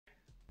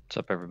What's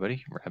up,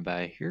 everybody?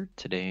 Rabbi here.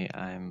 Today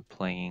I'm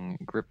playing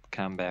Grip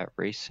Combat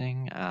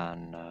Racing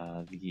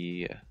on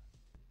the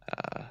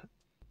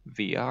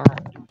VR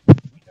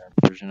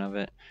version of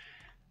it,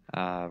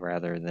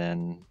 rather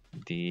than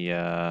the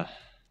as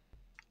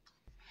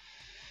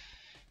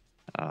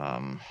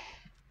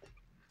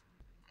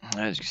you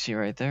can see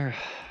right there.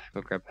 Go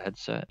grab a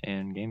headset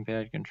and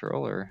gamepad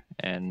controller,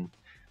 and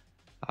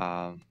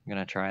I'm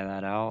gonna try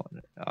that out.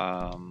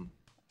 I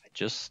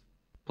just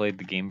played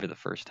the game for the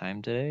first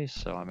time today,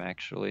 so I'm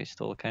actually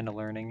still kind of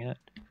learning it.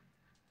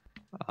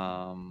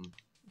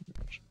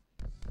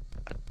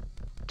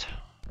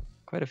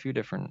 Quite a few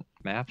different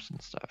maps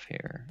and stuff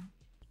here.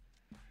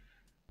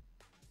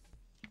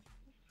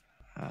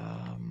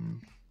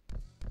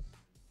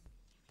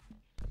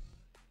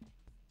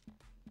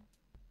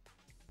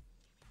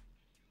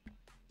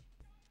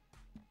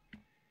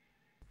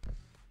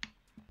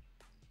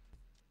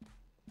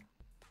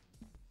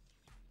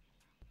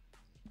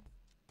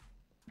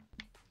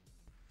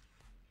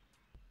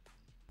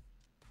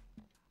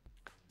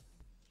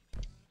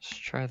 Let's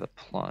try the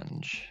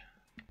plunge.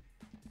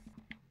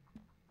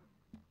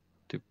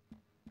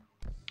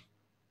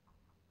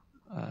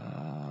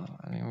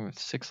 I mean, with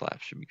 6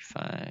 laps should be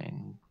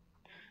fine.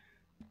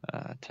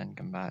 10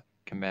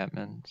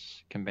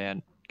 combatants.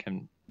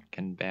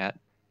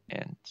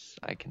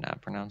 I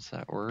cannot pronounce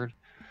that word.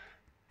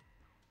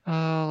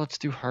 Let's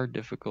do hard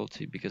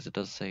difficulty because it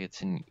does say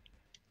it's an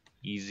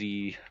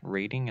easy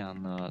rating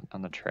on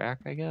the track,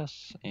 I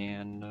guess.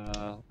 And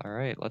all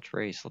right, let's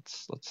race.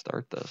 Let's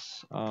start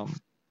this.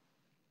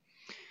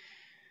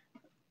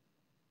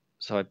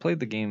 So I played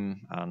the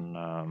game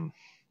on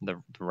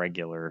the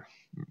regular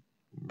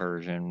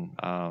version,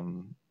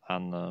 on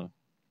the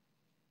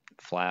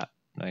flat,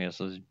 I guess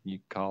as you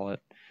call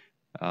it.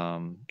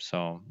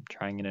 So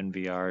trying it in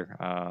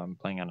VR,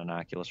 playing on an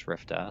Oculus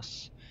Rift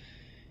S,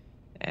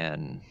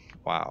 and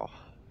wow,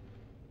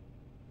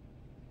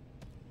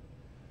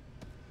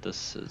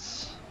 this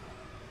is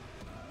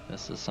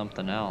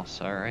something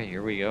else. All right,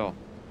 here we go.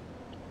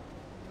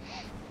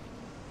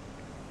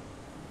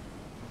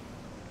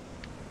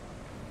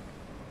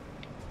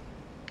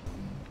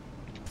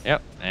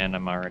 Yep, and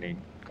I'm already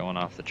going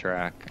off the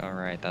track. All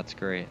right, that's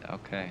great.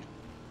 Okay.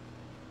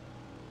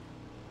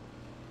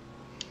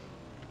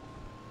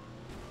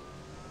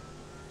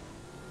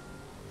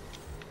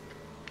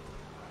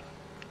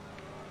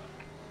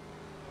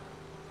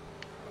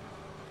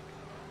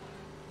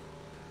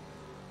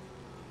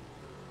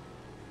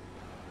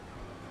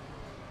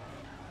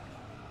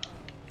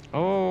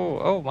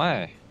 Oh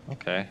my.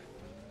 Okay.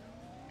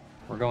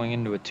 We're going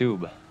into a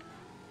tube.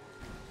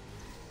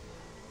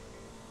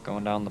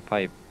 Going down the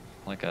pipe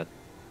like a...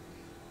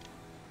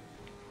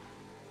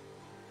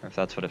 or if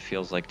that's what it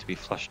feels like to be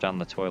flushed down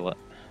the toilet.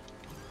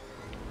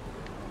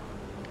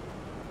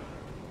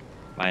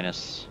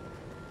 Minus...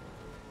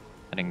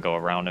 I didn't go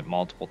around it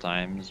multiple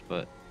times,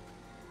 but...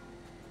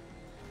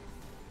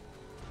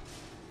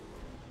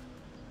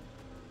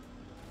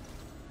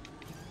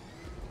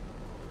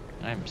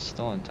 I'm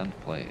still in 10th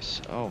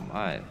place. Oh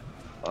my.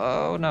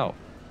 Oh no.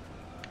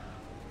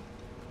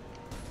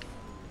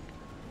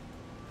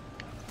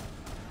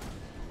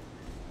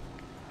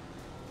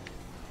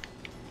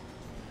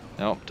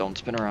 Nope, don't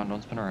spin around,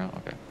 don't spin around.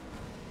 Okay.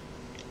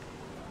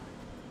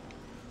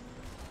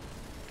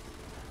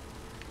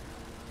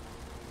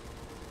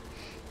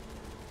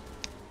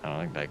 I don't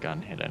think that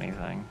gun hit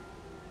anything.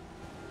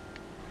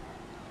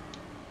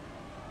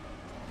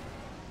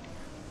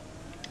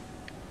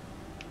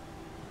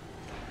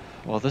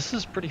 Well, this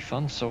is pretty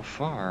fun so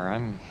far.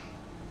 I'm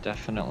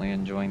definitely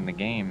enjoying the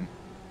game.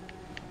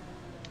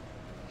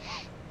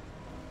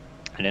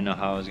 I didn't know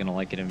how I was gonna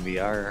like it in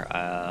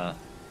VR.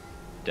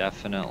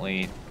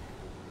 Definitely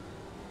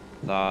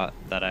thought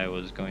that I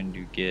was going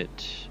to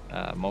get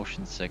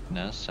motion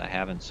sickness. I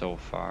haven't so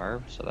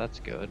far, so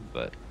that's good,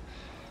 but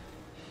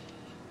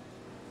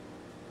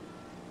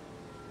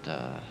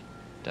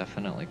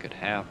definitely could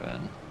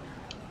happen.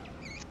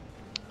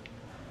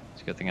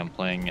 It's a good thing I'm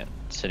playing it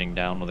sitting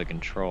down with a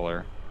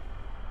controller.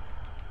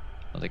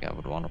 I don't think I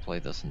would want to play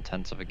this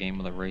intense of a game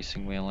with a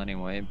racing wheel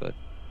anyway, but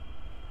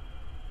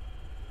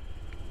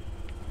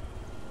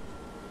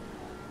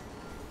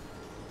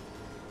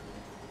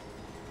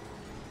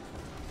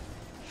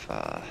if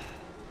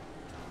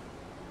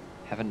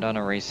haven't done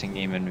a racing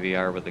game in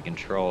VR with a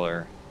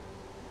controller.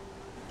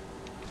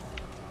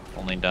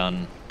 Only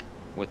done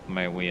with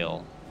my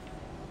wheel.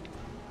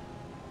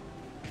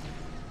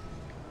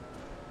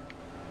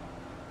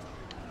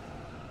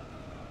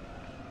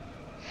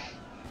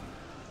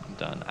 I've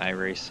done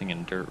iRacing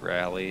and Dirt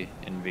Rally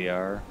in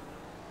VR.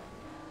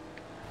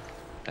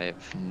 I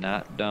have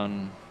not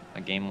done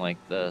a game like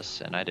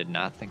this, and I did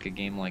not think a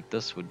game like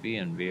this would be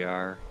in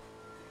VR.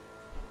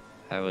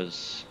 I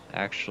was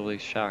actually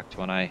shocked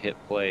when I hit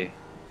play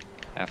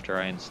after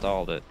I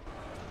installed it,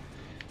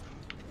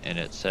 and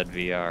it said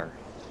VR.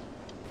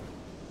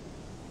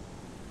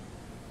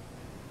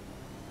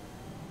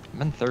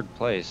 I'm in 3rd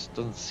place.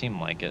 Doesn't seem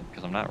like it,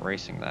 because I'm not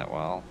racing that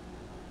well.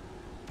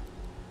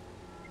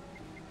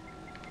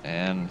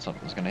 And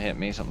something's gonna hit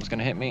me, something's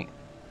gonna hit me.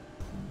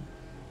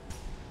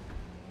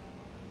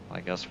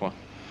 I guess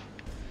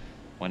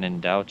when in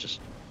doubt, just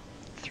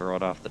throw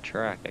it off the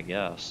track, I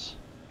guess.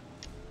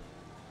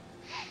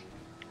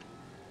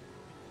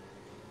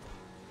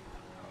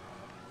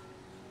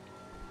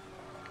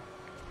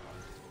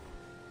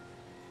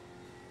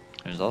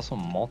 There's also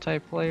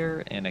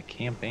multiplayer and a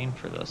campaign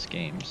for this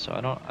game, so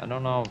I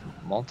don't know if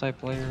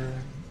multiplayer,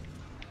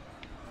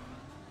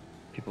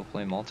 people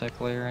play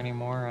multiplayer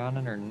anymore on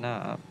it or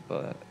not,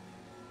 but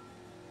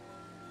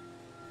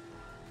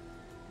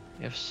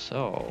if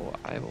so,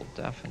 I will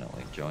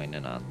definitely join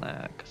in on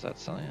that, because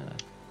that's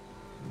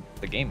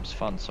the game's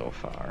fun so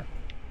far.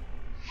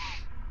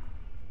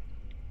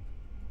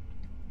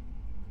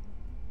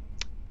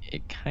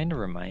 It kind of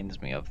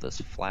reminds me of this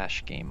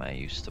Flash game I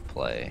used to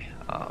play.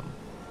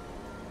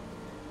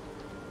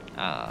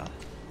 I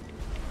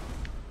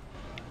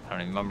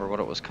don't even remember what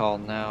it was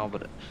called now,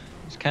 but it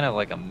was kind of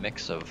like a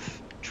mix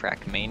of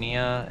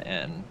Trackmania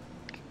and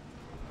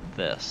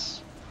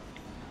this.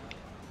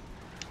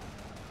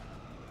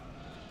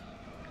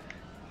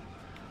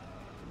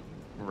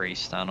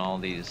 Raced on all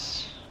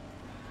these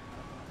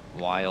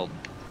wild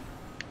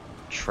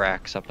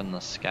tracks up in the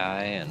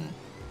sky, and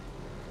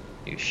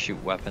you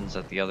shoot weapons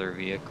at the other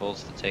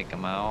vehicles to take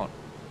them out.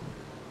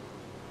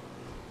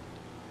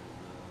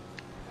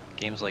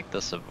 Games like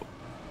this have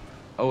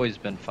always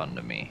been fun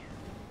to me.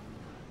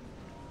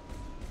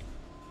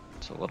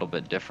 It's a little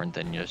bit different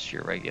than just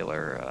your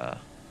regular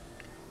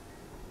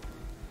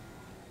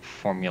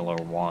Formula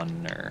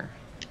One or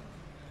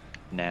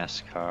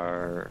NASCAR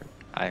or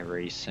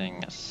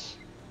iRacing,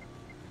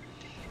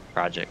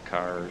 Project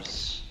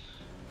Cars,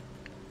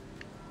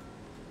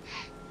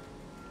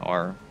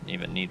 or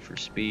even Need for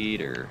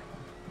Speed or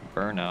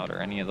Burnout or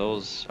any of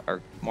those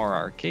are more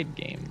arcade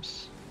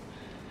games.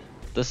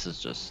 This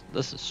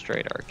is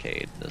straight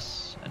arcade,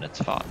 and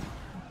it's fun.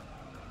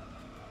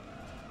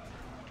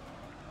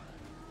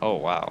 Oh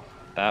wow,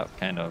 that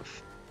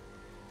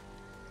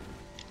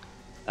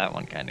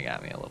one kind of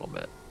got me a little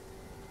bit.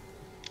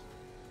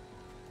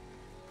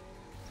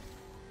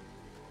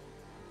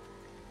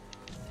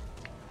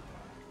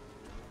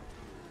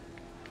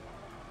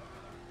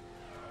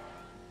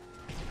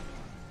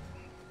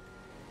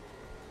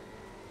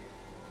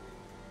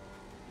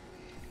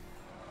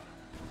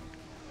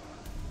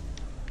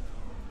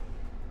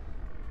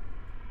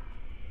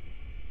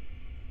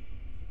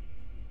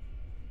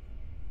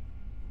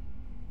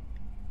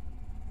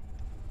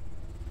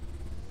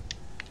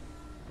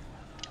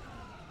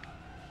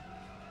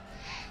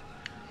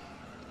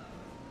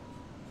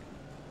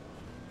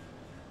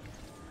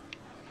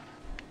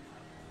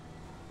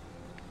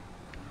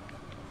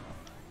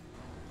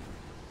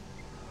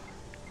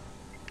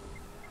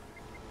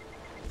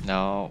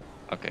 No.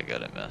 Okay,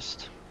 good, I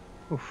missed.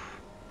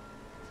 Oof.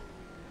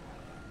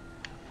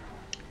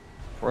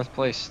 4th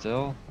place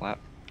still?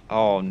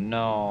 Oh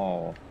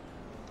no.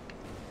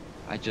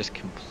 I just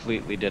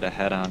completely did a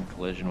head-on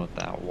collision with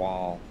that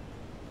wall.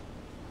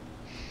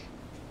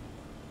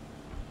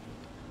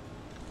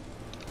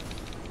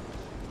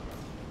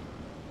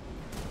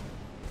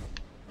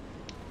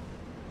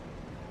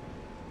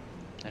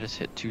 I just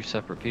hit 2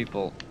 separate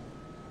people.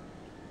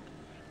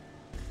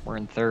 We're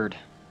in 3rd.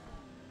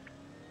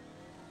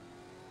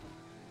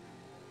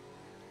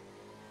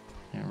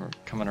 And we're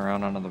coming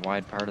around onto the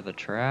wide part of the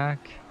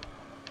track.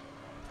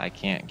 I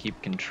can't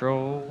keep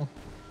control.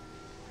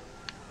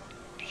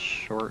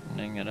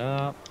 Shortening it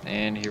up.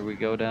 And here we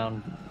go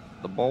down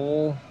the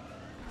bowl.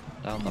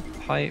 Down the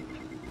pipe.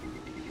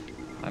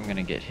 I'm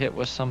gonna get hit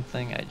with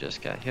something. I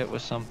just got hit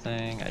with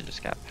something. I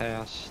just got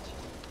passed.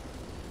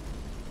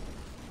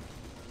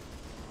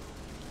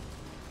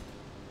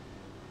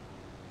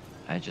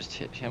 I just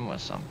hit him with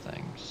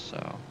something, so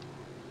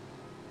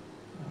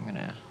I'm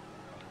gonna...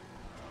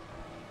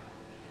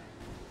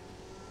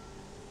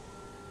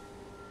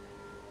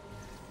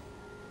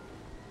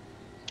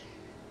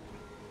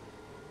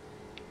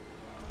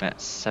 I'm at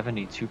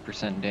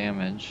 72%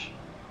 damage.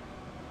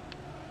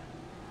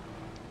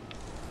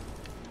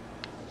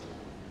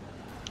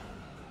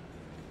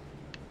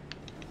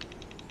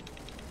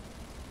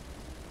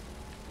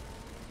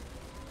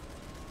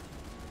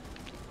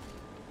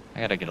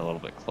 I gotta get a little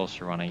bit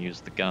closer when I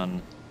use the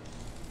gun.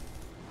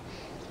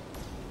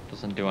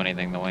 Doesn't do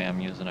anything the way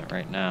I'm using it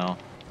right now.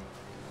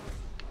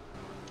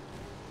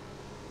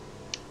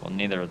 Well,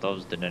 neither of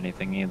those did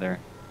anything either.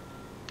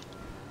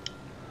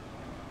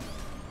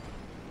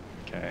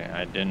 Okay,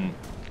 I didn't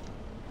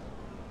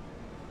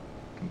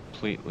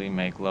completely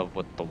make love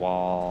with the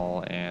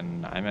wall,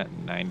 and I'm at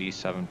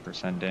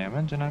 97%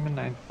 damage, and I'm in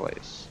 9th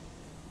place.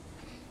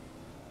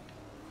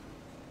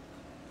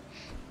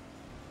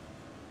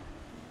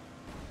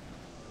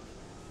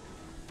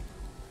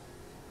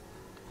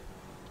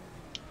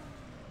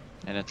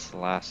 And it's the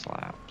last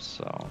lap,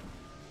 so...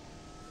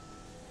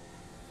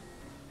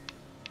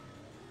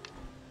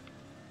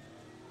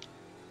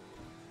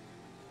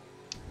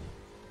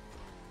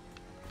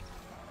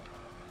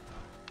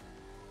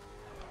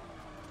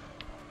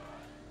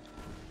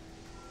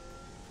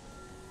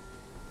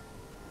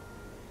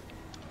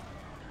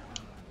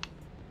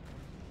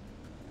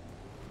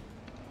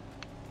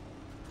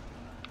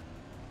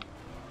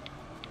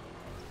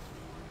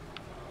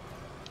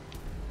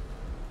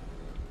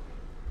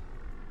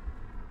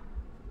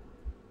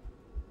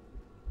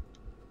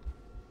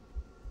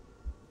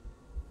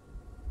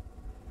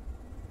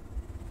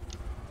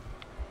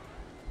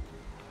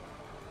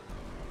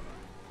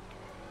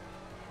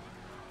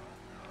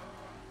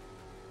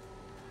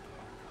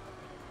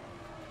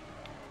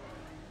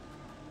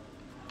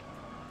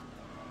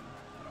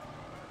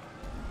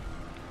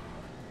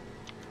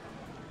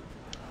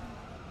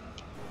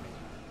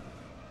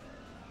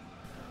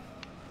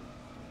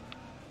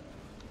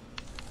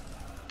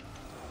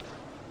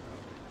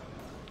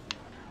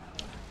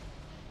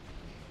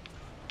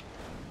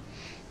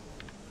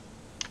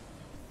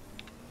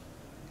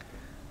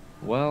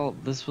 Well,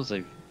 this was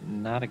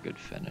not a good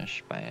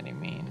finish by any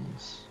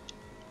means.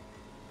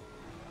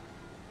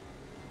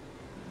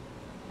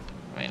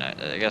 I mean,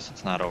 I guess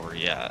it's not over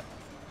yet.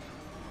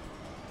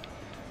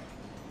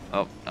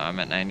 Oh, I'm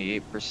at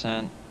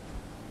 98%.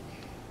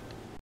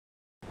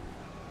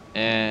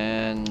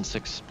 And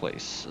 6th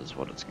place is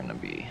what it's gonna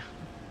be.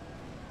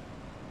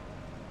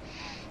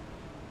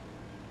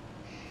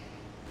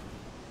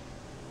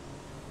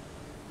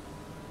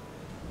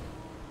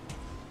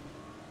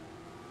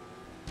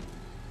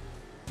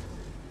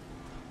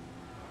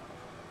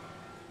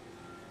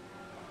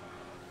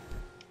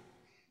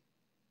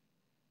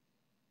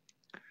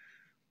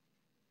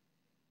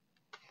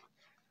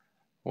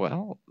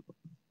 Well,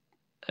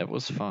 it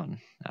was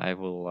fun. I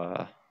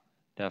will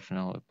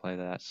definitely play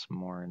that some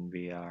more in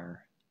VR.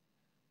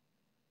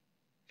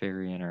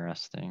 Very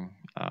interesting.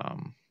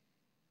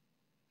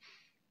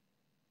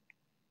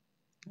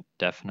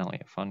 Definitely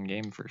a fun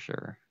game for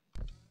sure.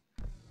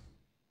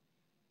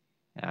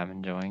 I'm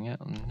enjoying it.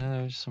 And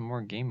there's some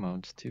more game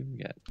modes too.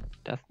 We got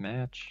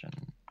deathmatch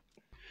and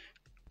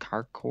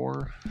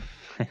hardcore.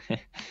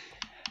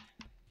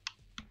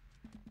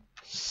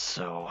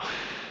 So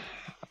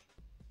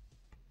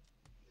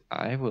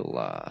I will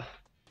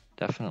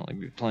definitely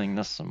be playing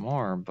this some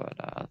more, but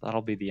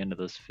that'll be the end of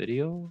this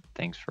video.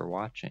 Thanks for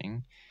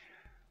watching,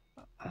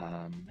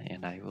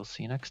 and I will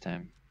see you next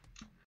time.